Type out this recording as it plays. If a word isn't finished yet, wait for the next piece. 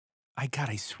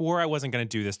I swore I wasn't going to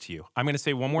do this to you. I'm going to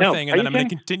say one more No, thing, are and then you I'm going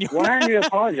to kidding? continue. Why aren't you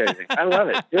apologizing? I love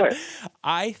it. Do it.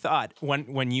 I thought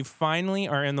when you finally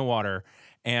are in the water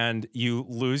and you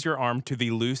lose your arm to the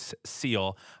loose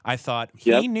seal, I thought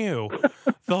he Yep. knew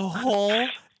the whole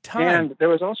time. And there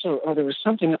was also, there was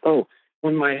something,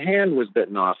 when my hand was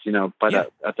bitten off,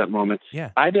 at that moment, Yeah.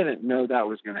 I didn't know that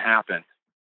was going to happen.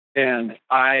 And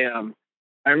I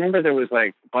remember there was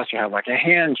like, Buster had like a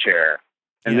hand chair.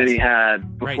 And then he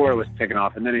had, before it was taken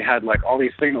off, and then he had like all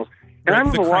these signals. And I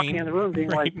remember walking in the room being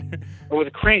like, oh,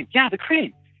 the crane. Yeah, the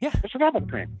crane. Yeah. I forgot about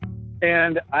the crane.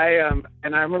 And I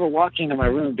remember walking into my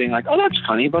room being like, oh, that's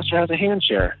funny. Buster has a hand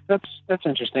chair. That's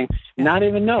interesting. Not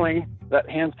even knowing that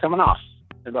hand's coming off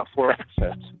in about 4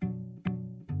 episodes.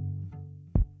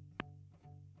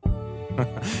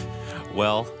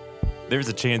 Well, there's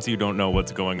a chance you don't know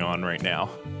what's going on right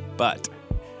now, but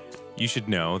you should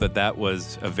know that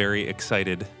was a very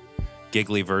excited,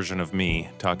 giggly version of me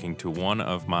talking to one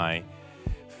of my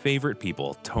favorite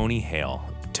people, Tony Hale.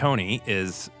 Tony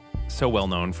is so well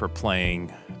known for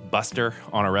playing Buster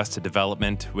on Arrested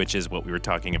Development, which is what we were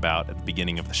talking about at the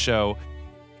beginning of the show,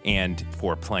 and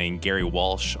for playing Gary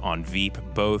Walsh on Veep,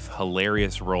 both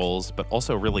hilarious roles, but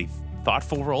also really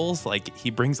thoughtful roles. Like, he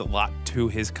brings a lot to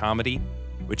his comedy,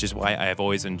 which is why I have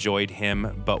always enjoyed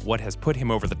him. But what has put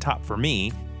him over the top for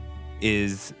me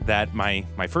is that my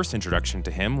first introduction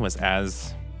to him was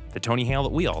as the Tony Hale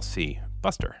that we all see,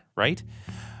 Buster, right?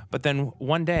 But then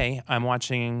one day I'm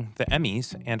watching the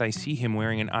Emmys and I see him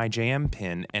wearing an IJM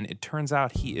pin, and it turns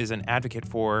out he is an advocate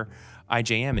for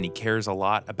IJM and he cares a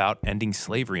lot about ending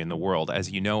slavery in the world. As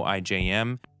you know,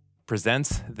 IJM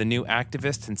presents the new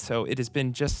activist, and so it has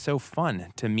been just so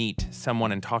fun to meet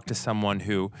someone and talk to someone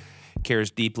who cares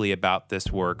deeply about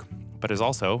this work, but has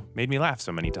also made me laugh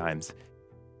so many times.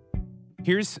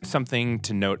 Here's something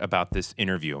to note about this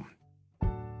interview.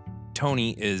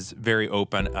 Tony is very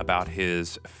open about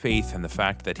his faith and the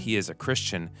fact that he is a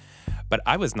Christian, but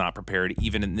I was not prepared,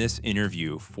 even in this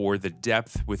interview, for the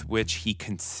depth with which he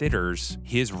considers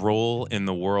his role in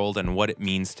the world and what it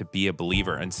means to be a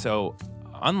believer. And so,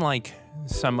 unlike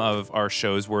some of our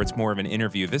shows where it's more of an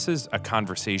interview, this is a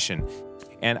conversation.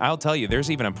 And I'll tell you, there's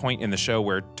even a point in the show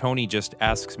where Tony just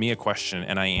asks me a question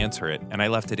and I answer it, and I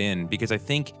left it in because I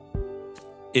think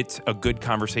it's a good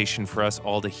conversation for us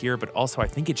all to hear, but also I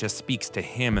think it just speaks to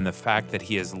him and the fact that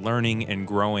he is learning and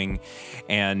growing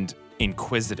and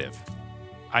inquisitive.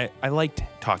 I liked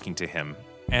talking to him,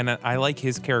 and I like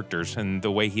his characters and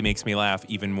the way he makes me laugh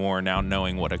even more now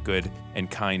knowing what a good and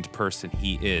kind person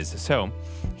he is. So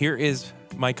here is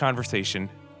my conversation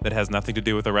that has nothing to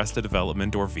do with Arrested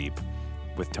Development or Veep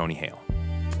with Tony Hale.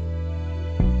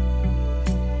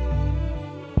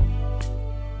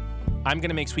 I'm going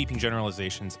to make sweeping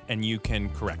generalizations, and you can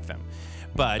correct them.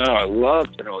 But I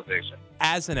love generalization.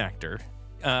 As an actor,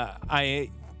 I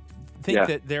think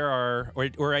that there are,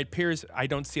 or it appears, I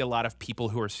don't see a lot of people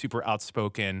who are super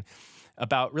outspoken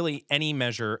about really any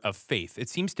measure of faith. It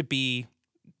seems to be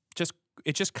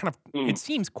it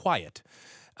seems quiet.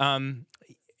 And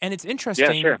it's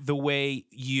interesting the way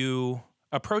you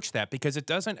approach that, because it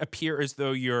doesn't appear as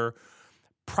though you're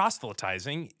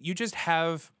proselytizing. You just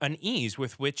have an ease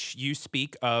with which you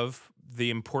speak of the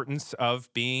importance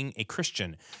of being a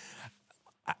Christian.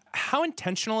 How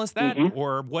intentional is that,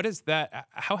 or what is that?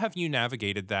 How have you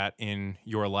navigated that in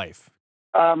your life?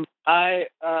 I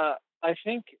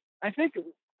think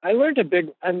I learned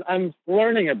I'm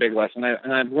learning a big lesson,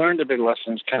 and I've learned a big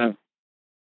lesson kind of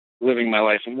living my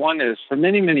life. And one is, for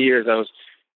many, many years,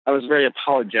 I was very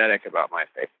apologetic about my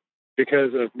faith,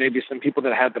 because of maybe some people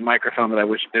that had the microphone that I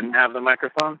wish didn't have the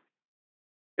microphone,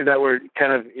 that were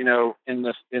kind of, in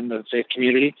the faith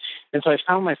community. And so I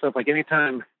found myself, like,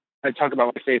 anytime I talk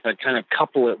about my faith, I'd kind of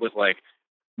couple it with like,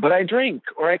 but I drink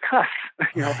or I cuss,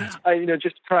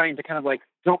 just trying to kind of like,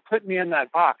 don't put me in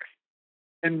that box.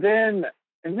 And then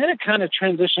it kind of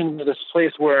transitioned to this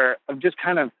place where of just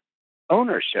kind of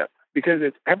ownership, because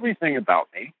it's everything about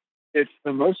me. It's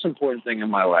the most important thing in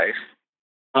my life.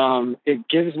 It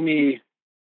gives me,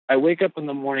 I wake up in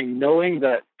the morning knowing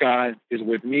that God is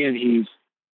with me and he's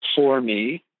for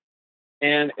me.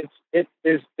 And it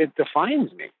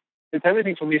defines me. It's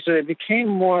everything for me. So it became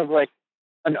more of like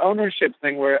an ownership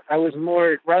thing, where I was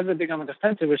more, rather than being on the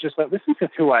defensive, it was just like, this is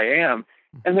just who I am.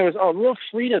 And there was a real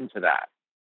freedom to that,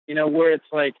 where it's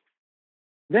like,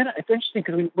 then it's interesting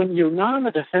because when you're not on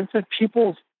the defensive,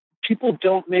 people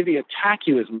don't maybe attack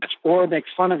you as much or make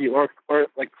fun of you or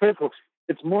like critical.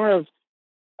 It's more of,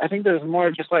 I think there's more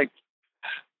of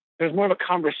a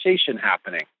conversation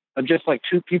happening of just like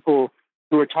two people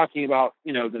who are talking about,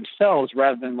 themselves,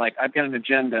 rather than like, I've got an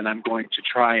agenda and I'm going to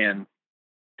try and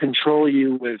control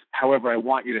you with however I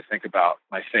want you to think about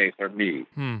my faith or me.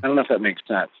 Hmm. I don't know if that makes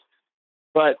sense,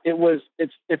 but it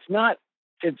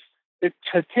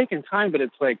has taken time, but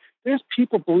it's like there's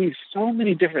people believe so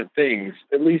many different things,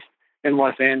 at least in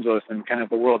Los Angeles and kind of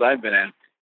the world I've been in,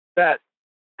 that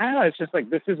I don't know, it's just like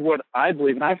this is what I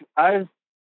believe. And I've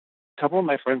a couple of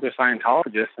my friends are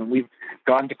Scientologists, and we've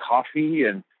gone to coffee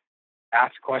and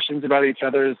asked questions about each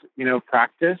other's,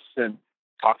 practice and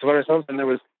talked about ourselves. And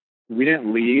we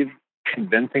didn't leave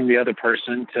convincing the other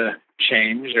person to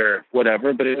change or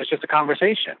whatever, but it was just a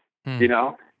conversation, Hmm.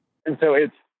 And so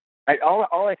I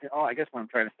guess what I'm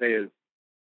trying to say is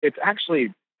it's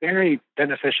actually very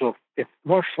beneficial. It's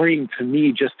more freeing to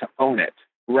me just to own it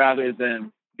rather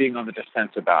than being on the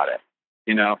defense about it,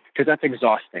 because that's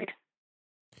exhausting.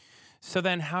 So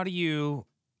then how do you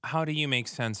make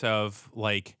sense of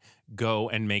like go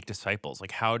and make disciples?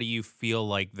 Like how do you feel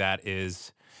like that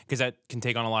is, because that can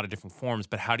take on a lot of different forms,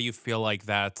 but how do you feel like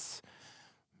that's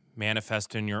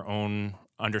manifest in your own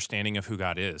understanding of who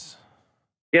God is?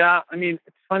 Yeah, I mean,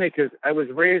 it's funny because I was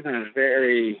raised in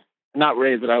a not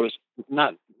raised, but I was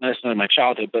not necessarily in my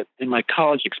childhood, but in my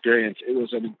college experience, it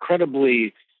was an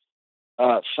incredibly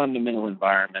fundamental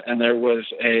environment, and there was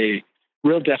a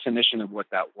real definition of what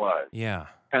that was. Yeah.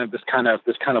 This kind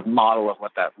of model of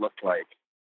what that looked like,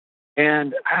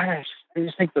 and I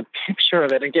just think the picture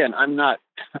of it. Again, I'm not.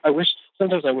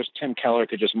 Sometimes I wish Tim Keller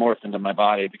could just morph into my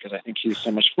body because I think he's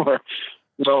so much more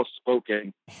well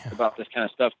spoken about this kind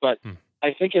of stuff. But Hmm.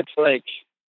 I think it's like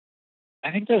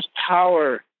I think there's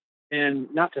power in,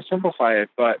 not to simplify it,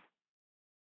 but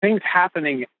things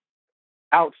happening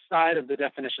outside of the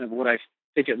definition of what I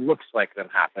think it looks like them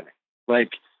happening. Like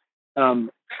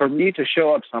for me to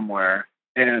show up somewhere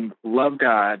and love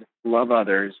God, love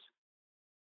others,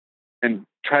 and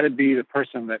try to be the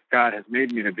person that God has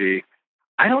made me to be,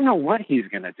 I don't know what He's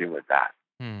going to do with that,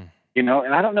 Hmm. and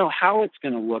I don't know how it's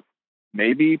going to look.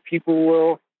 Maybe people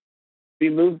will be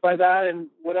moved by that and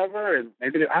whatever, and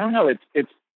I don't know.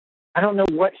 It's I don't know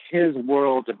what His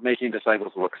world of making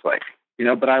disciples looks like,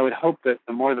 But I would hope that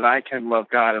the more that I can love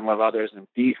God and love others and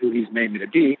be who He's made me to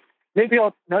be, maybe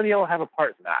I'll have a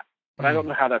part in that. But I Hmm. don't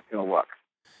know how that's going to look.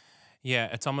 Yeah,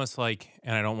 it's almost like,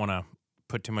 and I don't want to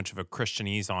put too much of a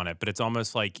Christianese on it, but it's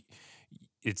almost like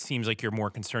it seems like you're more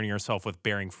concerning yourself with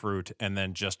bearing fruit and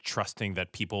then just trusting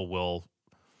that people will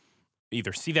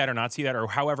either see that or not see that, or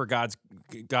however God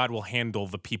will handle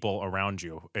the people around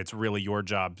you. It's really your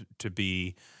job to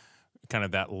be kind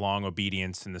of that long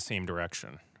obedience in the same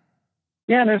direction.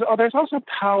 Yeah, and there's also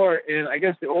power in, I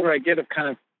guess, the older I get, of kind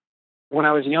of when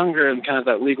I was younger and kind of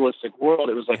that legalistic world.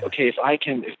 It was like, Yeah. okay,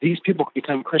 if these people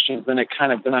become Christians, then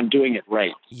then I'm doing it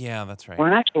right. Yeah, that's right. When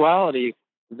in actuality,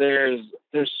 there's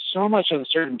so much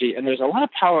uncertainty, and there's a lot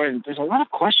of power, and there's a lot of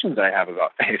questions I have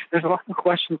about faith. There's a lot of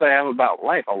questions I have about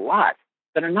life, a lot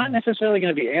that are not necessarily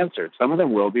going to be answered. Some of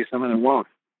them will be, some of them won't.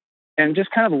 And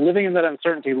just kind of living in that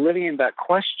uncertainty, living in that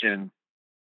question,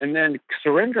 and then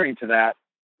surrendering to that,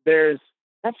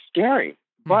 that's scary.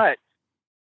 Hmm. But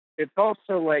it's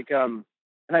also like, and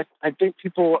I think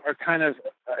people are kind of,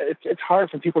 it's hard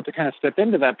for people to kind of step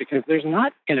into that because there's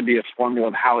not going to be a formula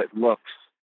of how it looks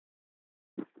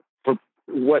for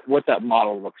what that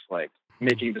model looks like,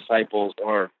 making disciples,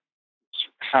 or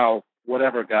how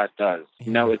whatever God does.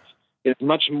 Yeah. It's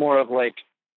much more of like,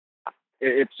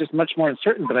 it's just much more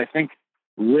uncertain. But I think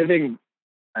living,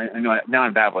 I know now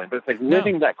I'm babbling, but it's like No.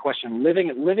 living that question,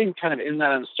 living kind of in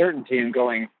that uncertainty and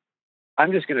going,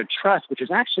 I'm just going to trust, which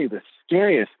is actually the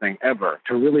scariest thing ever,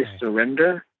 to really Right.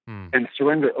 surrender Hmm. and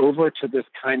surrender over to this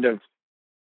kind of,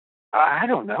 I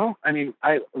don't know. I mean,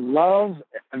 I Yeah. know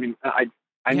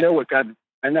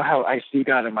I know how I see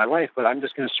God in my life, but I'm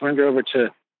just going to surrender over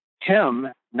to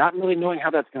Him, not really knowing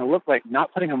how that's going to look like,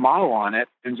 not putting a model on it,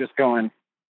 and just going,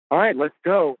 all right, let's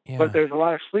go. But Yeah. there's a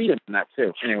lot of freedom in that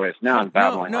too. Anyways, now I'm No,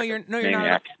 babbling no, like you're a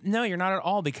maniac. you're not at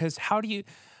all, because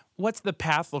what's the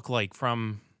path look like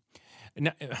from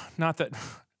N- not that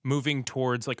moving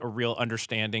towards like a real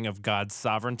understanding of God's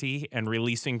sovereignty and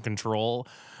releasing control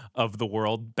of the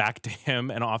world back to Him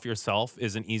and off yourself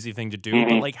is an easy thing to do.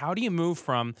 But Hmm. like, how do you move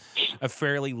from a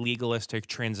fairly legalistic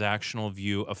transactional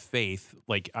view of faith,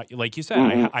 like you said,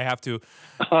 Hmm. I have to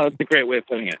That's a great way of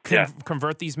putting it. Yeah.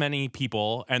 convert these many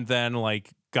people, and then like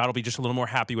God will be just a little more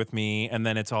happy with me, and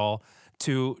then it's all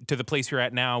to the place you're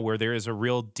at now, where there is a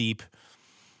real deep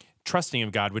trusting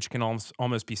of God, which can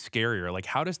almost be scarier. Like,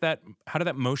 how did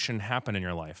that motion happen in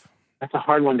your life? That's a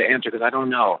hard one to answer because I don't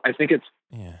know. I think it's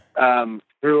Yeah.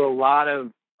 through a lot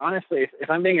of, honestly, if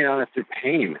I'm being honest, through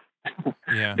pain,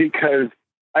 Yeah. because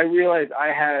I realized I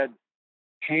had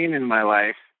pain in my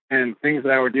life and things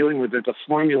that I were dealing with that the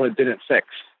formula didn't fix.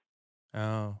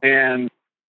 Oh. And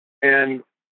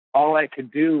all I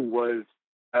could do was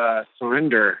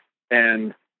surrender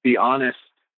and be honest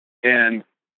and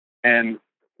and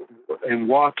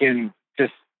walk in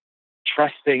just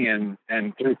trusting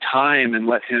and through time and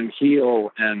let him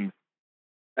heal and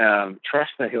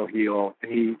trust that he'll heal.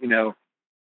 And he,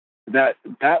 that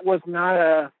was not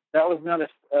a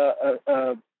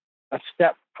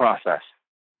step process.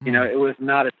 It was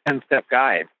not a 10-step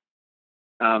guide.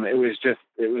 It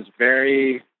was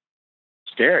very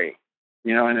scary,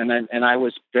 and I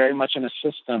was very much in a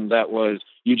system that was,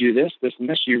 you do this, this, and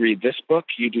this, you read this book,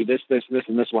 you do this, this, this,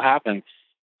 and this will happen.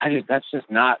 That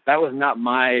was not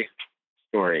my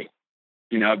story,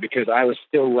 because I was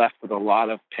still left with a lot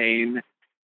of pain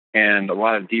and a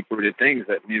lot of deep-rooted things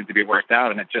that needed to be worked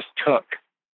out. And it just took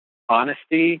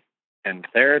honesty and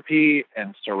therapy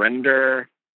and surrender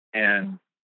and,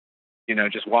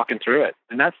 just walking through it.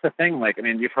 And that's the thing. Like,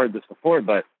 you've heard this before,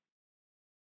 but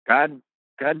God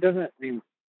doesn't,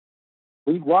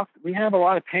 we have a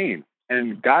lot of pain,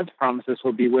 and God's promises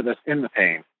will be with us in the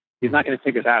pain. He's not going to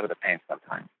take us out of the pain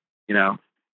sometimes, And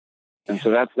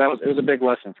so it was a big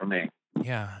lesson for me.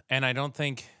 Yeah. And I don't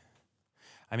think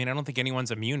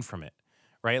anyone's immune from it,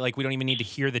 right? Like, we don't even need to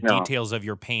hear the details of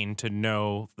your pain to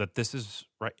know that this is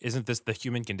right. Isn't this the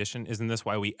human condition? Isn't this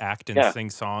why we act and sing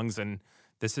songs? And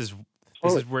this is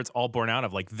where it's all born out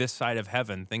of. Like, this side of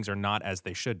heaven, things are not as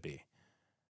they should be.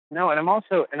 No, and I'm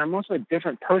also a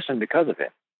different person because of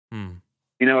it.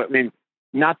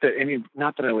 Not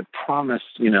that I would promise,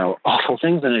 awful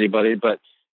things on anybody, but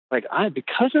like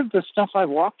because of the stuff I've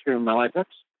walked through in my life, that's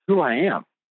who I am.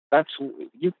 That's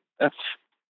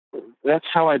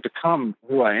how I become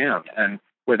who I am. And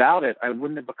without it, I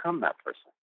wouldn't have become that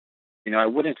person.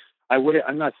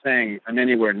 I'm not saying I'm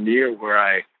anywhere near where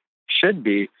I should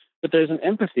be, but there's an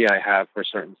empathy I have for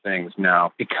certain things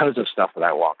now because of stuff that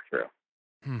I walked through.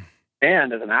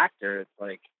 And as an actor, it's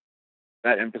like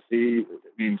that empathy.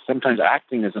 Sometimes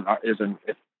acting is an act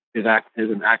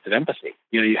of empathy.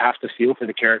 You have to feel for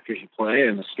the characters you play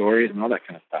and the stories and all that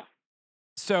kind of stuff.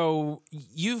 So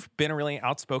you've been a really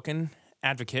outspoken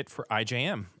advocate for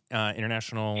IJM,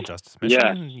 International Justice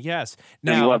Mission. Yes.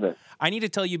 Now, I love it. I need to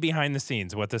tell you behind the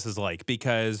scenes what this is like,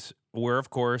 because we're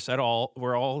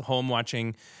all home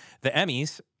watching the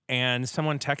Emmys. And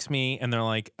someone texts me and they're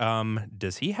like,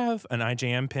 does he have an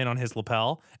IJM pin on his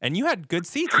lapel? And you had good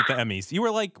seats at the Emmys. You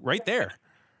were like right there.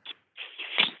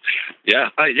 Yeah.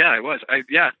 I was.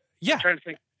 Yeah. I'm trying to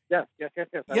think. Yes.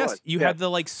 Yes, you had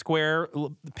the square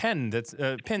pen that's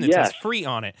pin that says free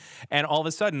on it. And all of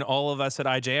a sudden, all of us at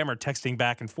IJM are texting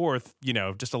back and forth,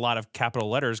 just a lot of capital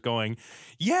letters going,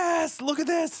 yes, look at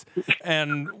this.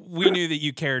 And we knew that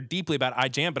you cared deeply about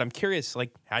IJM, but I'm curious,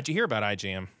 how'd you hear about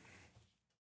IJM?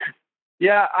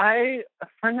 Yeah, a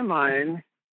friend of mine,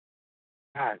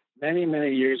 many,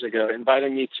 many years ago,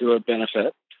 invited me to a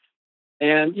benefit.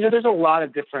 And, there's a lot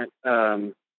of different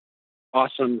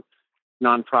awesome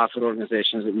nonprofit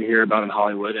organizations that you hear about in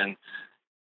Hollywood and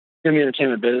in the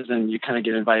entertainment biz, and you kind of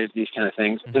get invited to these kind of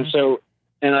things. Mm-hmm.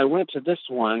 And I went to this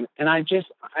one, and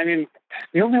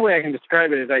the only way I can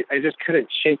describe it is I just couldn't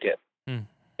shake it.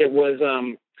 It was,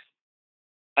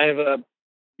 I have an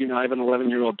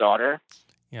 11-year-old daughter.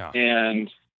 Yeah.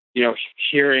 And,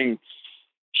 hearing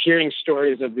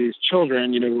stories of these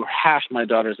children, who are half my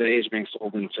daughter's age being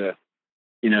sold into,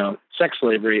 sex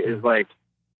slavery is like,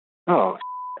 oh,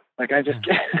 I just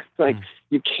can't,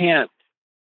 you can't,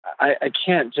 I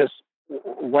can't just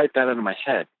wipe that out of my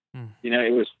head.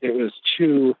 It was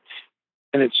too,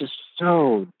 and it's just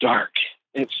so dark.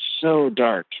 It's so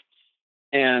dark.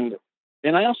 And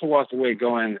I also walked away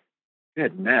going,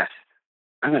 good mess.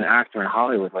 I'm an actor in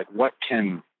Hollywood. What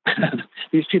can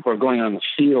these people are going on the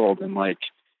field and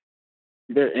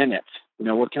they're in it.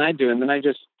 What can I do? And then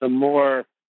the more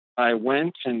I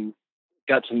went and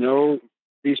got to know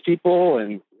these people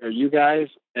or you guys,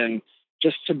 and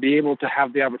just to be able to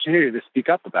have the opportunity to speak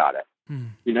up about it,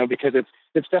 because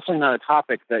it's definitely not a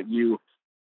topic that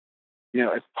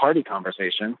it's party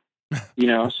conversation,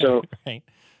 so right.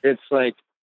 It's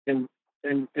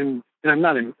and I'm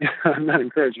not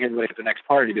encouraging everybody at the next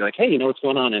party to be like, hey, what's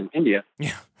going on in India?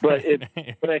 Yeah. But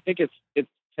I think it's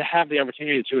to have the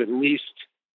opportunity to at least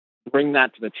bring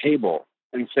that to the table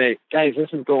and say, guys, this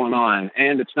is going on,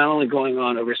 and it's not only going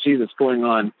on overseas; it's going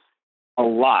on a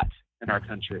lot in our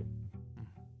country.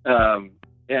 And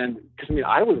because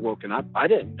I was woken up, I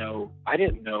didn't know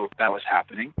that was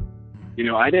happening. In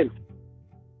IJM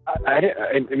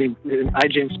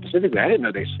specifically, I didn't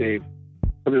know they saved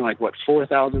something like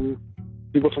 4,000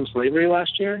 people from slavery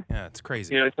last year. Yeah, it's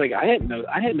crazy. It's I didn't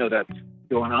know that's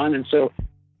going on. And so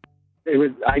it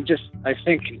was, I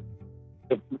think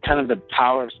the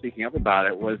power of speaking up about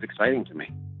it was exciting to me.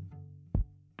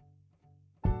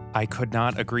 I could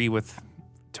not agree with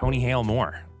Tony Hale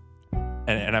more.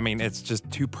 And I mean, it's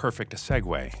just too perfect a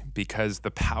segue, because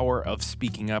the power of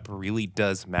speaking up really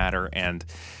does matter. And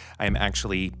I'm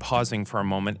actually pausing for a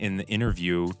moment in the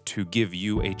interview to give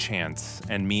you a chance,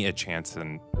 and me a chance,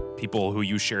 and people who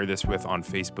you share this with on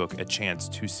Facebook a chance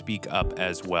to speak up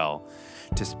as well.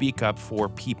 To speak up for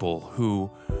people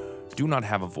who do not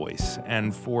have a voice,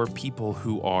 and for people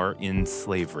who are in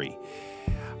slavery.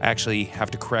 I actually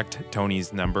have to correct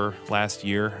Tony's number. Last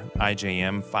year,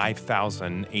 IJM,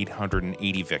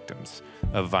 5,880 victims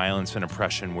of violence and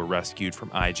oppression were rescued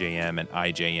from IJM and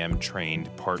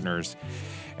IJM-trained partners.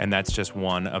 And that's just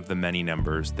one of the many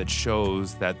numbers that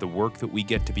shows that the work that we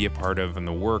get to be a part of and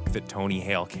the work that Tony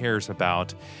Hale cares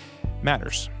about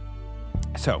matters.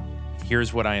 So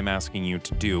here's what I am asking you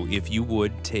to do. If you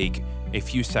would take a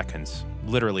few seconds,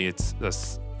 literally it's a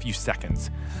few seconds,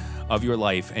 of your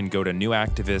life and go to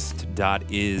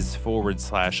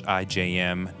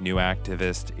newactivist.is/IJM.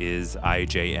 Newactivist is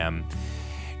IJM.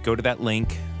 Go to that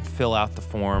link, fill out the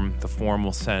form. The form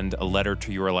will send a letter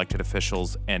to your elected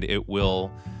officials, and it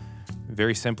will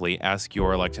very simply ask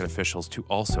your elected officials to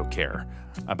also care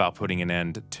about putting an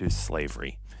end to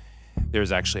slavery.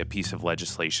 There's actually a piece of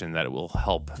legislation that will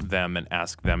help them and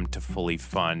ask them to fully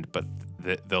fund, but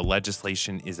the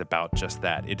legislation is about just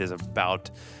that. It is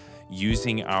about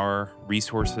using our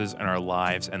resources and our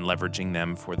lives and leveraging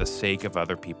them for the sake of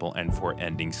other people and for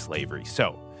ending slavery.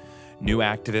 So,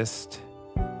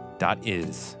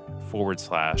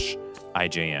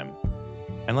 newactivist.is/IJM.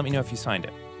 And let me know if you signed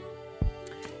it.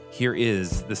 Here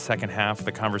is the second half of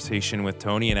the conversation with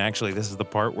Tony. And actually, this is the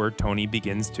part where Tony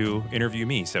begins to interview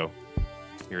me. So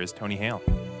here is Tony Hale.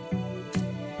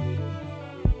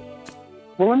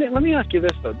 Well, let me ask you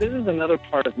this, though. This is another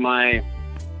part of my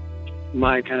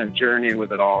kind of journey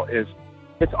with it all. Is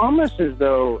it's almost as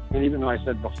though, and even though I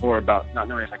said before about not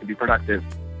knowing if I could be productive,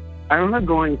 I remember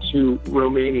going to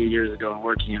Romania years ago and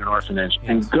working in an orphanage. Yes.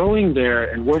 And going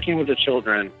there and working with the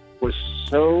children was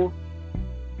so,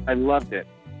 I loved it.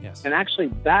 Yes. And actually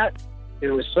it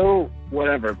was so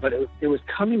whatever, but it was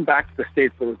coming back to the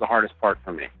States that was the hardest part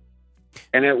for me.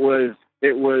 And it was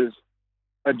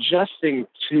adjusting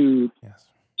to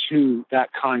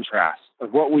that contrast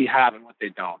of what we have and what they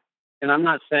don't. And I'm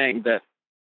not saying that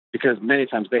because many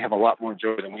times they have a lot more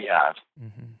joy than we have,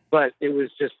 but it was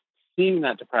just seeing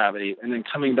that depravity and then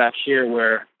coming back here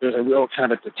where there's a real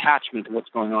kind of a detachment to what's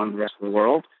going on in the rest of the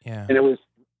world. Yeah. And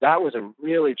that was a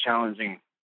really challenging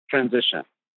transition.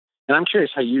 And I'm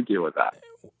curious how you deal with that.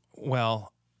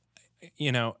 Well,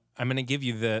 I'm going to give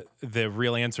you the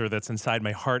real answer that's inside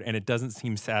my heart, and it doesn't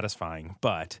seem satisfying,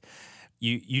 but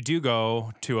you do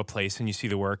go to a place and you see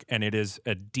the work, and it is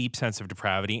a deep sense of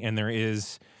depravity, and there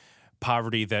is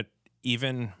poverty that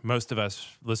even most of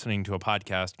us listening to a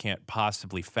podcast can't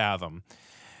possibly fathom.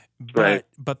 Right.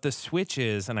 But the switch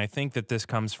is, and I think that this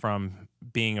comes from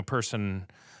being a person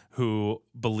who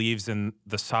believes in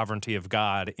the sovereignty of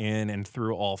God in and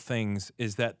through all things,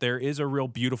 is that there is a real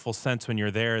beautiful sense when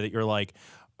you're there that you're like,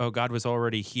 oh, God was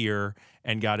already here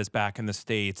and God is back in the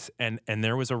States. And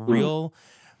there was a real,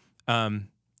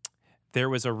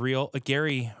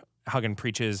 Gary Huggan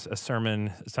preaches a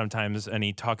sermon sometimes, and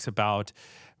he talks about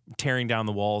tearing down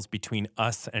the walls between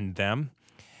us and them.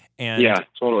 And yeah,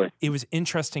 totally. It was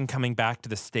interesting coming back to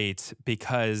the States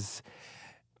because,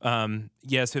 so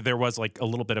there was like a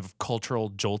little bit of cultural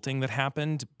jolting that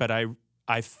happened, but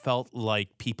I felt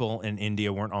like people in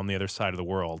India weren't on the other side of the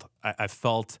world. I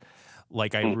felt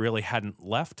like I really hadn't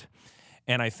left.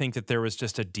 And I think that there was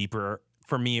just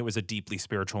for me, it was a deeply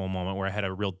spiritual moment where I had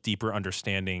a real deeper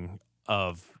understanding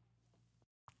of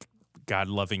God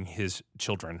loving his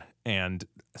children. And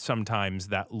sometimes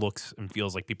that looks and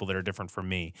feels like people that are different from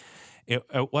me. It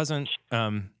wasn't,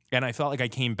 and I felt like I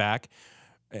came back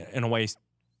in a way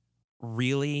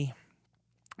really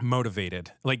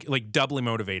motivated, like doubly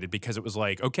motivated, because it was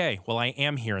like, okay, well, I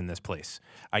am here in this place.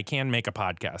 I can make a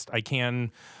podcast. I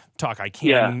can talk. I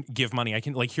can give money. I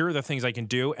can, like, here are the things I can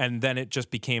do. And then it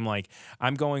just became like,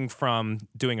 I'm going from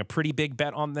doing a pretty big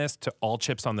bet on this to all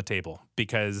chips on the table,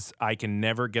 because I can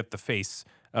never get the face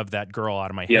of that girl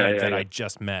out of my head that I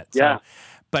just met. Yeah. So,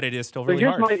 but it is still really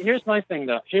hard. Here's my thing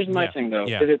though.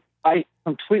 Yeah. I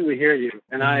completely hear you.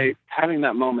 And having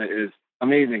that moment is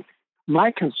amazing.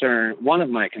 One of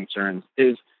my concerns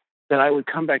is that I would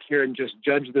come back here and just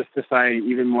judge this society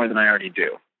even more than I already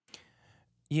do.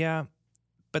 Yeah.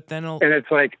 But then, and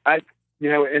it's like,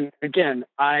 and again,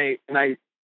 I'm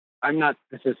not,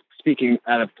 this is speaking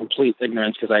out of complete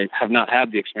ignorance because I have not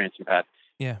had the experience you've had.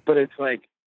 Yeah. But it's like,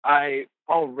 part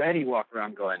already walk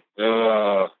around going,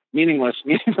 ugh, meaningless,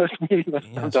 meaningless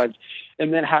Yes. sometimes.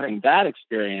 And then having that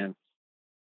experience,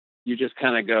 you just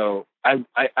kind of go,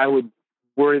 I would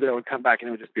worry that it would come back and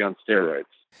it would just be on steroids,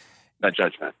 that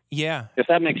judgment. Yeah, If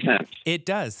that makes sense. it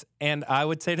does. And I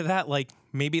would say to that, like,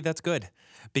 maybe that's good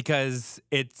because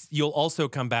you'll also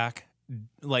come back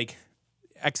like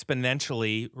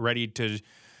exponentially ready to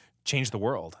change the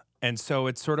world. And so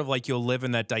it's sort of like you'll live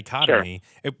in that dichotomy.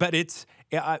 But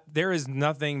there is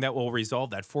nothing that will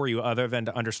resolve that for you other than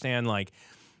to understand, like,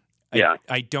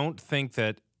 I don't think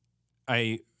that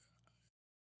I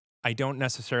don't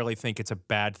necessarily think it's a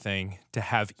bad thing to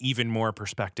have even more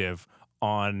perspective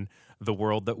on the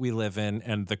world that we live in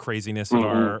and the craziness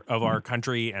of our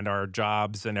country and our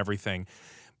jobs and everything.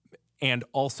 And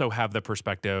also have the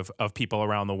perspective of people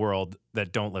around the world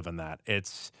that don't live in that. It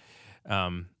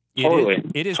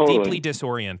is deeply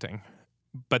disorienting.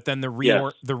 But then and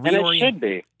it should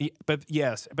be. But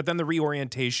then the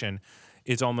reorientation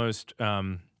is almost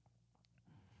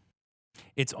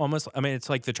it's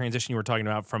like the transition you were talking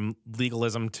about from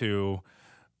legalism to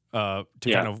kind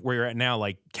of where you're at now.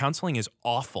 Like, counseling is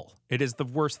awful. It is the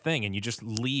worst thing, and you just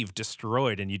leave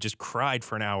destroyed, and you just cried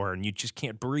for an hour, and you just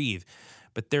can't breathe.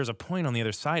 But there's a point on the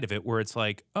other side of it where it's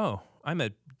like, oh, I'm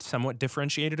a somewhat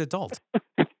differentiated adult.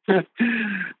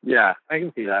 Yeah, I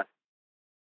can see that.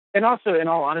 And also, in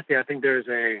all honesty, I think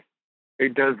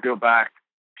it does go back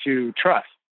to trust.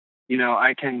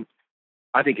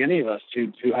 I think any of us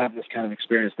who have this kind of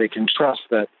experience, they can trust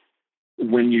that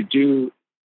when you do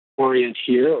orient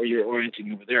here or you're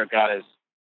orienting over there, God is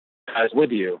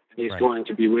with you, and He's going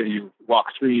to be with you, walk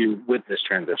through you with this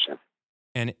transition.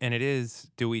 And it is,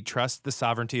 do we trust the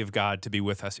sovereignty of God to be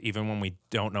with us even when we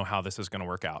don't know how this is going to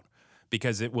work out?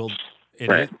 Because it will,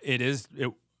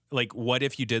 like, what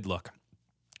if you did look?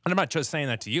 And I'm not just saying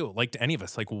that to you, like to any of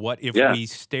us. Like, what if we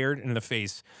stared in the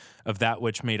face of that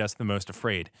which made us the most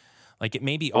afraid? Like, it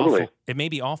may be awful. It may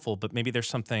be awful, but maybe there's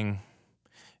something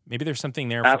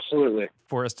there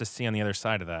for us to see on the other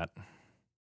side of that.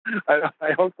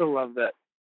 I also love that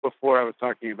before I was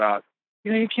talking about,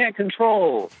 you can't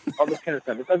control all this kind of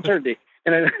stuff. It's uncertainty.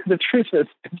 And the truth is,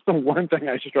 it's the one thing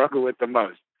I struggle with the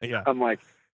most. Yeah. I'm like,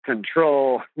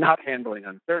 control, not handling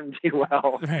uncertainty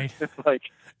well. Right. It's like,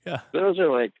 those are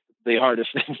like the hardest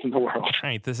things in the world.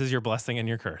 Right. This is your blessing and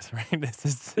your curse, right?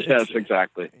 Yes,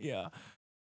 exactly. Yeah.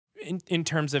 In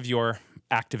terms of your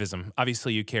activism,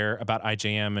 obviously you care about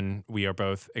IJM, and we are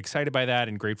both excited by that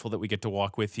and grateful that we get to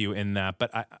walk with you in that.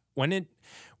 But when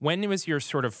was your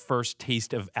sort of first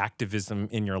taste of activism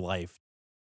in your life?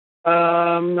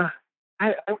 I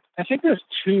think there's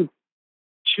two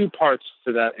parts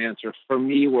to that answer for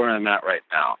me where I'm at right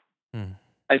now.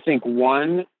 I think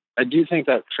one, I do think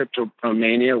that trip to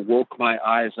Romania woke my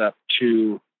eyes up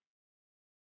to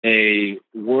a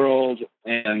world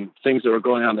and things that were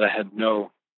going on that I had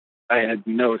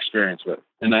no experience with.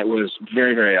 And that was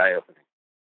very, very eye-opening.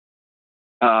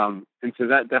 And so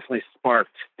that definitely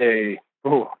sparked there's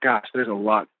a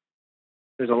lot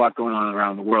going on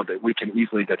around the world that we can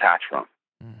easily detach from.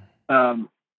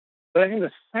 But I think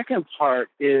the second part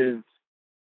is,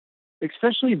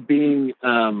 especially being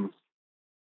in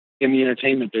the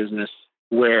entertainment business,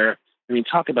 where,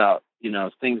 talk about,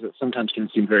 things that sometimes can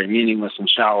seem very meaningless and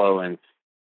shallow, and,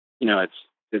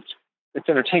 it's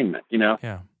entertainment,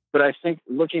 Yeah. But I think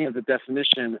looking at the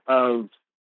definition of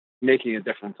making a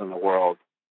difference in the world,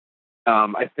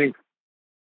 I think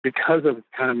because of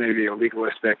kind of maybe a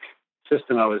legalistic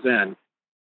system I was in,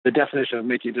 the definition of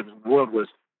making a difference in the world was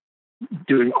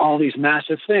doing all these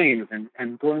massive things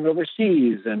and going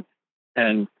overseas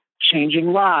and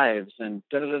changing lives and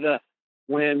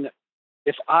when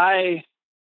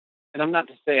and I'm not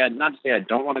to say I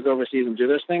don't want to go overseas and do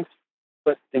those things,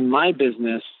 but in my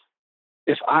business,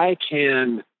 if I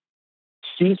can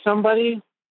see somebody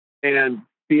and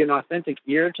be an authentic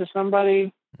ear to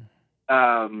somebody,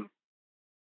 hug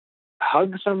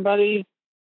somebody,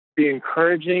 be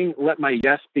encouraging, let my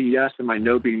yes be yes and my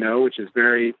no be no, which is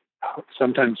very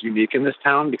sometimes unique in this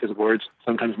town because words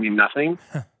sometimes mean nothing.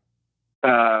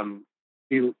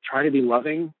 Try to be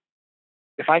loving.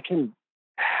 If I can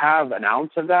have an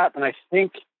ounce of that, then I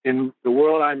think in the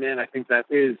world I'm in, I think that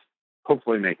is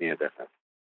hopefully making a difference.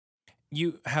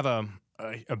 You have a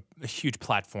huge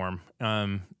platform,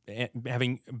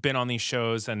 having been on these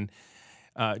shows and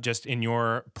just in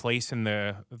your place in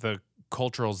the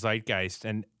cultural zeitgeist,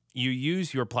 and you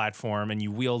use your platform and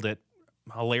you wield it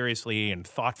hilariously and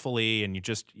thoughtfully, and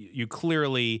you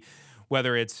clearly,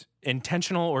 whether it's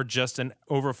intentional or just an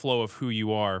overflow of who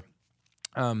you are,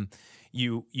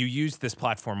 you use this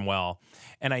platform well.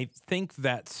 And I think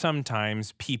that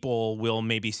sometimes people will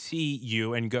maybe see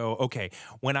you and go, okay,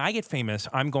 when I get famous,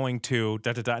 I'm going to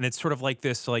da da da. And it's sort of like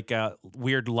this like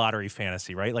weird lottery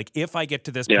fantasy, right? Like if I get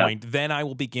to this Yeah. point, then I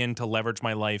will begin to leverage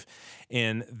my life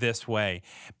in this way.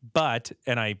 But,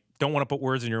 and I don't want to put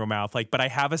words in your mouth, like, but I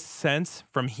have a sense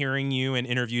from hearing you in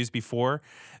interviews before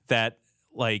that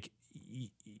like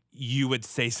you would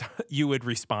say, you would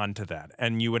respond to that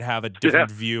and you would have a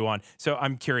different view on. So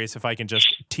I'm curious if I can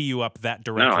just tee you up that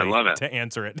directly I love it. to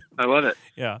answer it. I love it.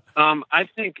 Yeah. I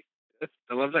think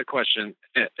I love that question.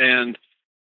 And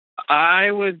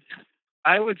I would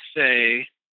say,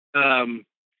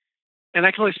 and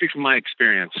I can only speak from my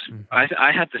experience. Mm-hmm.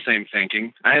 I had the same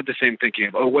thinking. I had the same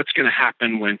thinking of, what's going to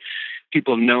happen when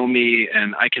people know me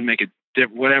and I can make it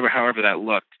however that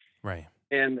looked. Right.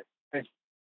 And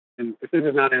if this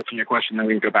is not answering your question, then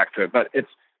we can go back to it. But it's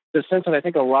the sense that I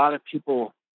think a lot of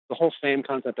people, the whole fame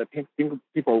concept, that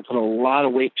people put a lot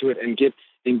of weight to it and give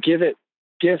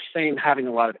fame having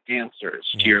a lot of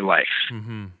answers to your life.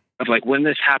 Mm-hmm. Of like, when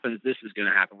this happens, this is going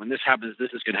to happen. When this happens,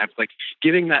 this is going to happen. Like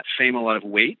giving that fame a lot of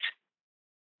weight.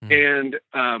 And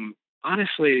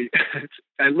honestly,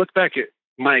 I look back at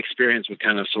my experience with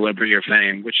kind of celebrity or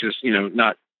fame, which is,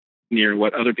 not near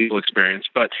what other people experience.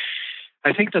 But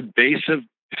I think the base of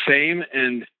fame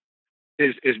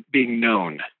is being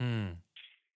known.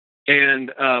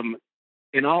 And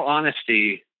in all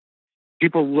honesty,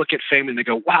 people look at fame and they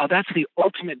go, wow, that's the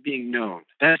ultimate being known.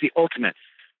 That's the ultimate.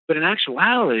 But in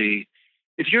actuality,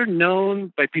 if you're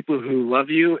known by people who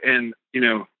love you and,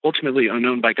 ultimately are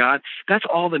known by God, that's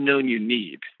all the known you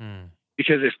need.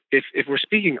 Because if we're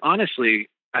speaking honestly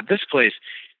at this place,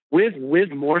 with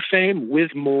more fame,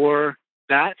 with more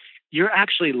that, you're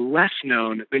actually less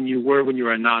known than you were when you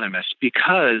were anonymous,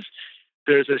 because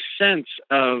there's a sense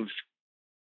of,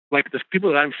 like, the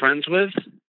people that I'm friends with,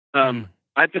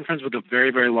 I've been friends with a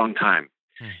very, very long time.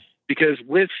 Because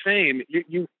with fame,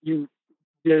 you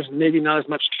there's maybe not as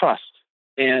much trust.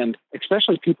 And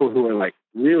especially people who are like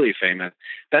really famous.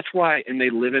 That's why, and they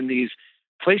live in these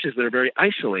places that are very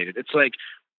isolated. It's like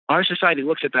our society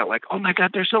looks at that like, oh my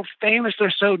God, they're so famous,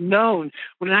 they're so known.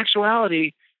 When in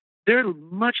actuality, they're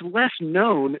much less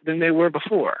known than they were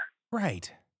before.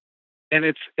 Right. And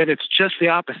it's just the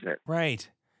opposite. Right.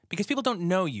 Because people don't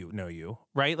know you,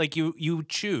 right? Like you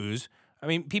choose. I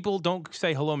mean, people don't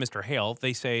say, hello, Mr. Hale.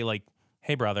 They say like,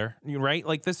 hey, brother, right?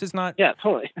 Like this is not. Yeah,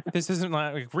 totally. This isn't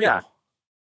like real. Yeah.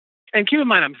 And keep in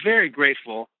mind, I'm very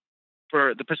grateful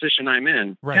for the position I'm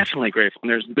in. Right. Definitely grateful.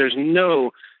 And there's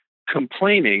no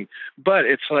complaining, but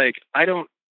it's like, I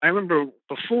remember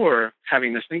before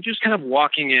having this thing, just kind of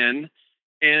walking in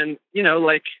and,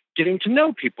 like getting to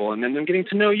know people and then them getting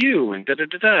to know you and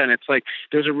da-da-da-da. And it's like,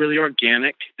 if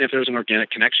there's an organic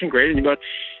connection, great. And you go,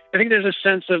 I think there's a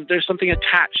sense of, there's something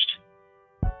attached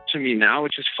to me now,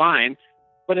 which is fine.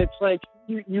 But it's like,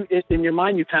 in your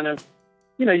mind, you kind of,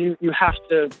 you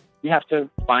have to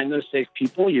find those safe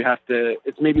people.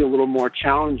 It's maybe a little more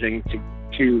challenging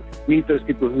to meet those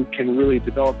people who can really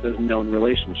develop those known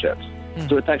relationships.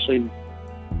 So it's actually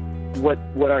what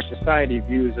our society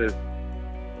views as,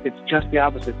 it's just the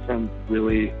opposite from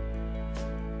really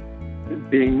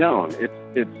being known.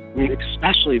 It's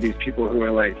especially these people who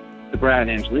are like the Brad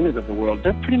Angelinas of the world,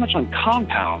 they're pretty much on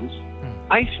compounds,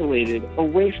 isolated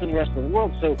away from the rest of the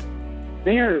world. So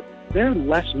they're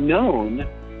less known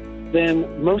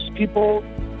than most people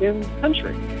in the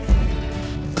country.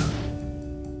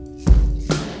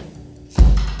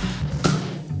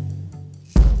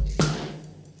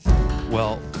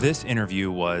 Well, this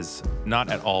interview was not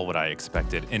at all what I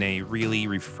expected in a really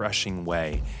refreshing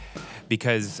way,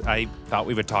 because I thought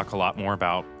we would talk a lot more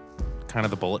about kind of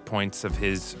the bullet points of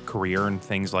his career and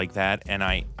things like that. And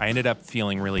I ended up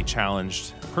feeling really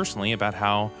challenged personally about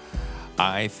how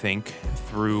I think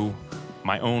through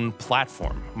my own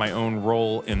platform, my own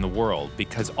role in the world,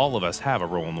 because all of us have a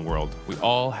role in the world. We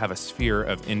all have a sphere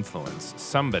of influence.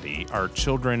 Somebody, our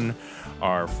children,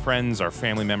 our friends, our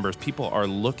family members, people are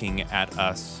looking at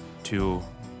us to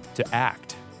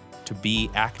act, to be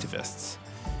activists.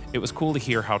 It was cool to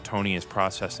hear how Tony is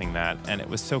processing that, and it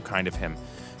was so kind of him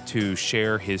to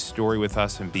share his story with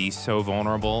us and be so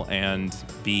vulnerable and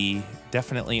be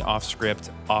definitely off script,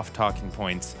 off talking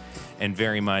points, and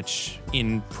very much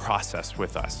in process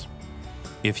with us.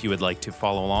 If you would like to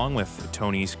follow along with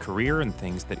Tony's career and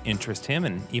things that interest him,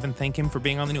 and even thank him for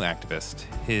being on The New Activist,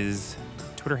 his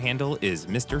Twitter handle is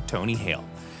Mr. Tony Hale.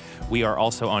 We are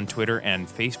also on Twitter and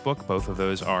Facebook. Both of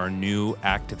those are New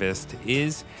Activist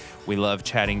is. We love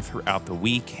chatting throughout the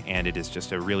week, and it is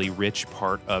just a really rich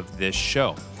part of this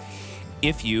show.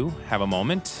 If you have a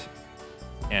moment,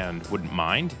 and wouldn't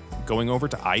mind going over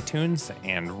to iTunes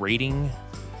and rating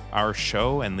our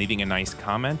show and leaving a nice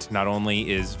comment, not only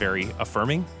is very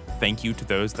affirming, thank you to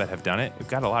those that have done it. We've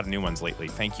got a lot of new ones lately,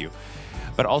 thank you.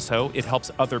 But also, it helps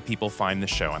other people find the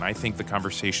show, and I think the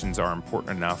conversations are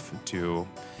important enough to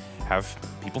have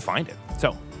people find it.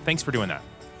 So, thanks for doing that.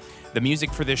 The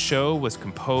music for this show was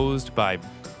composed by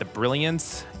The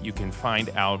Brilliance. You can find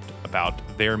out about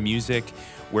their music,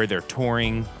 where they're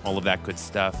touring, all of that good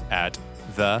stuff at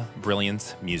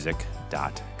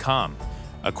thebrilliancemusic.com.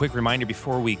 A quick reminder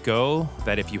before we go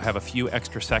that if you have a few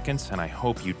extra seconds, and I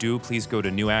hope you do, please go to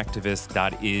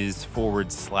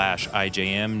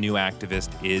newactivist.is/IJM. New Activist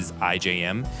is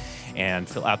IJM. And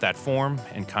fill out that form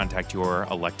and contact your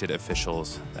elected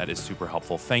officials. That is super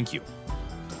helpful. Thank you.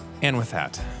 And with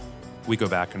that, we go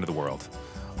back into the world.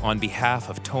 On behalf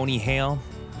of Tony Hale,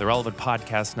 the Relevant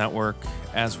Podcast Network,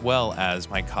 as well as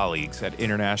my colleagues at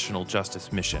International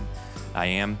Justice Mission, I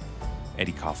am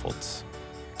Eddie Koffoltz.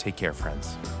 Take care,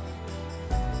 friends.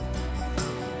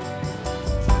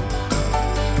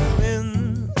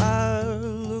 When I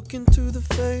look into the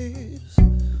face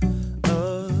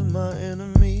of my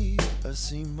enemy, I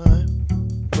see my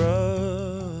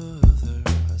brother.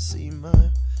 I see my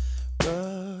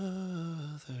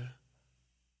brother.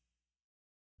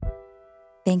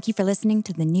 Thank you for listening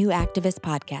to the New Activist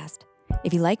Podcast.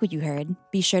 If you like what you heard,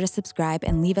 be sure to subscribe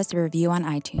and leave us a review on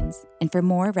iTunes. And for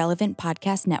more Relevant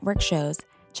Podcast Network shows,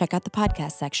 check out the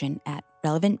podcast section at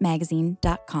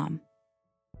relevantmagazine.com.